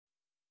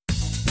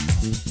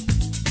I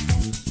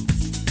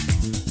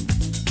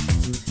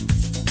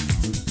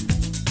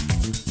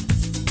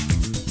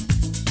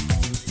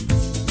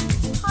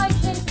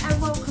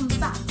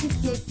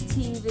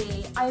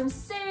am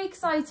so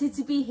excited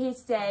to be here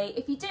today.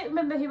 If you don't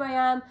remember who I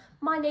am,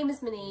 my name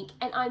is Monique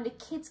and I'm the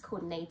Kids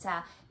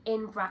Coordinator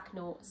in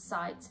Bracknell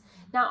site.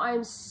 Now I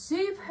am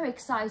super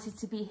excited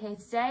to be here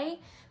today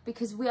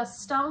because we are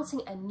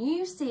starting a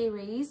new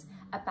series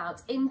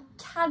about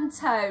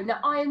Encanto. Now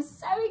I am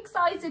so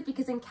excited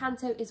because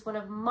Encanto is one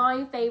of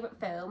my favourite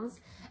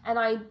films and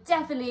I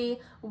definitely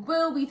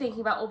will be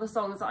thinking about all the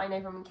songs that I know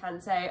from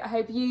Encanto. I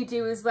hope you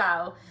do as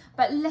well.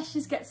 But let's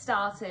just get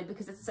started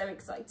because it's so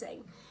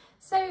exciting.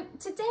 So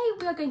today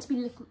we are going to be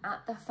looking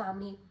at the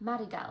family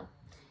Madrigal.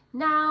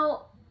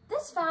 Now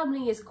this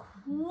family is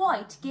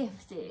quite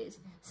gifted,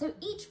 so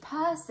each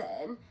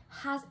person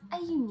has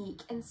a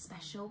unique and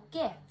special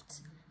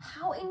gift.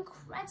 How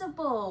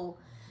incredible!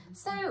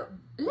 So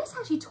let's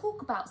actually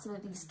talk about some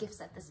of these gifts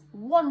that this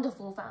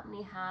wonderful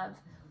family have.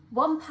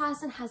 One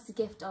person has the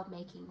gift of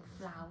making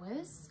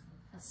flowers,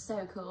 that's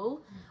so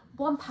cool.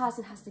 One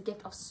person has the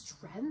gift of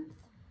strength.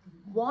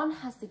 One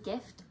has the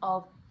gift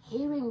of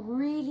hearing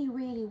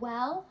really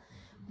well.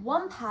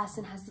 One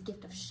person has the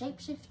gift of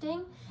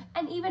shape-shifting,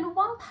 and even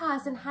one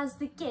person has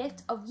the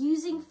gift of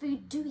using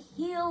food to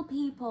heal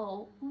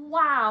people.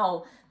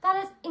 Wow,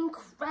 that is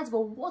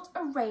incredible. What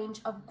a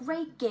range of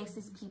great gifts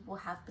these people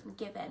have been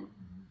given.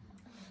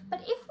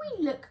 But if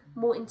we look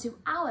more into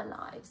our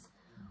lives,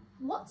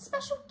 what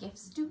special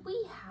gifts do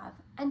we have,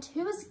 and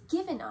who has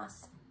given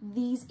us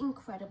these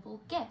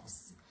incredible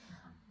gifts?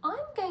 I'm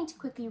going to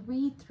quickly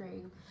read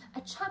through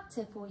a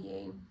chapter for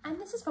you, and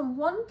this is from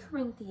 1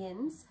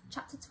 Corinthians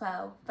chapter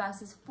 12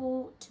 verses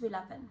 4 to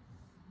 11.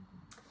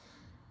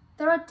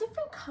 There are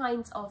different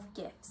kinds of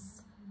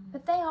gifts,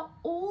 but they are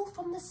all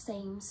from the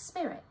same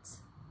Spirit.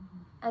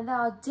 And there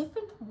are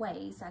different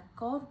ways that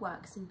God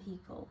works in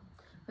people,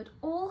 but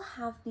all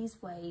have these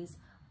ways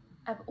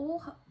of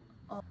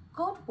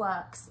God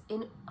works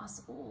in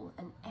us all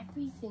and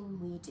everything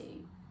we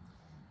do.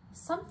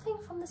 Something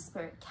from the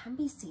Spirit can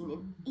be seen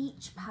in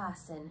each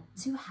person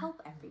to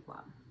help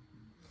everyone.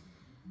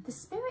 The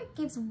Spirit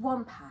gives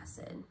one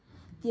person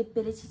the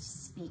ability to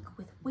speak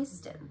with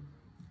wisdom,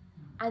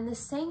 and the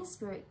same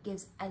Spirit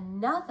gives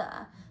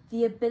another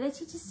the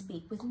ability to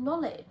speak with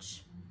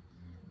knowledge.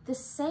 The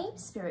same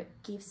Spirit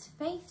gives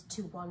faith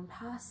to one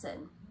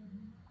person,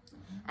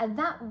 and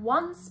that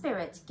one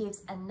Spirit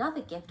gives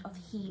another gift of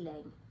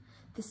healing.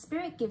 The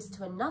Spirit gives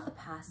to another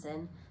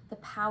person the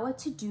power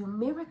to do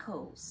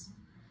miracles,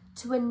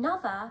 to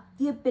another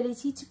the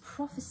ability to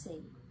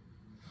prophesy,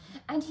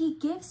 and he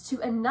gives to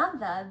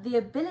another the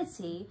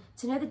ability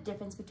to know the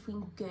difference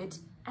between good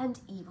and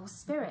evil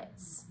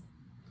spirits.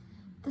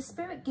 The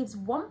Spirit gives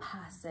one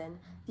person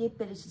the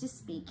ability to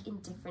speak in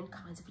different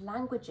kinds of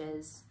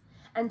languages,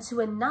 and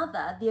to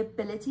another the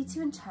ability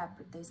to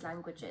interpret those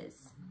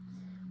languages.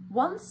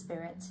 One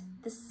Spirit,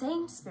 the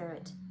same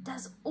Spirit,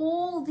 does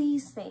all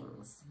these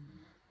things.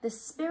 The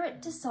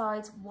Spirit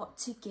decides what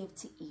to give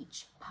to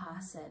each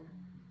person.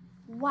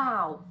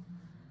 Wow,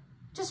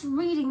 just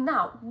reading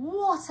that,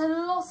 what a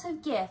lot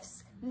of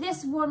gifts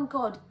this one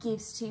God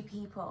gives to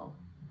people.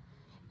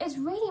 It's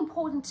really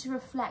important to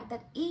reflect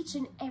that each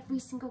and every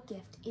single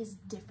gift is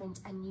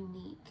different and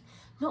unique.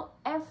 Not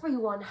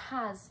everyone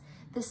has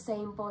the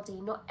same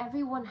body, not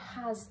everyone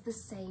has the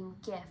same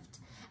gift.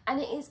 And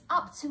it is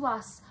up to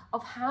us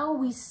of how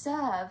we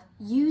serve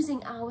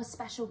using our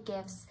special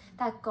gifts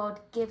that God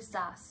gives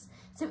us.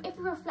 So if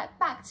we reflect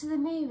back to the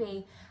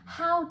movie,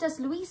 how does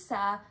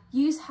Louisa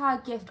use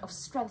her gift of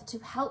strength to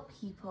help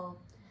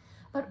people,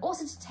 but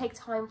also to take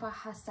time for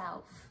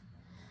herself?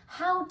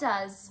 How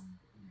does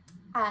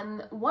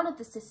one of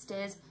the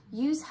sisters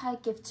use her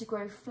gift to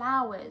grow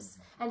flowers,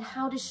 and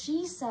how does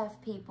she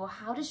serve people?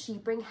 How does she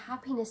bring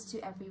happiness to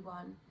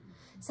everyone?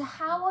 So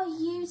how are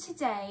you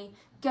today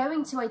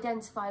going to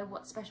identify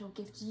what special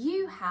gift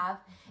you have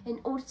in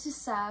order to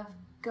serve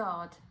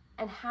God?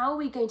 And how are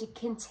we going to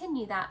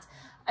continue that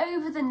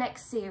over the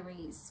next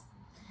series?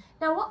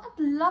 Now what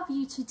I'd love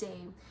you to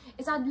do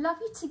is I'd love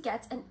you to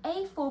get an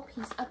A4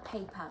 piece of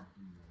paper,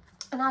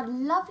 and I'd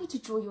love you to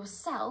draw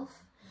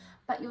yourself,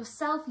 but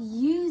yourself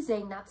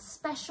using that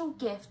special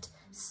gift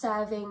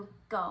serving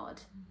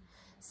God.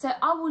 So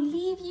I will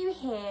leave you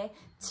here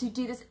to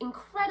do this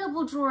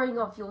incredible drawing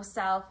of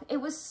yourself. It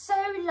was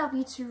so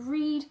lovely to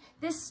read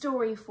this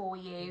story for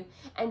you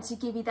and to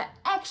give you that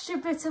extra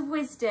bit of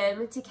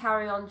wisdom to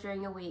carry on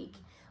during a week.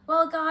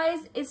 Well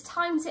guys, it's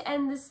time to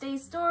end this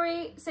day's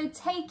story, so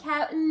take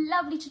care.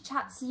 Lovely to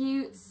chat to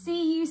you.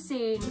 See you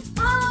soon.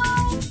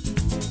 Bye!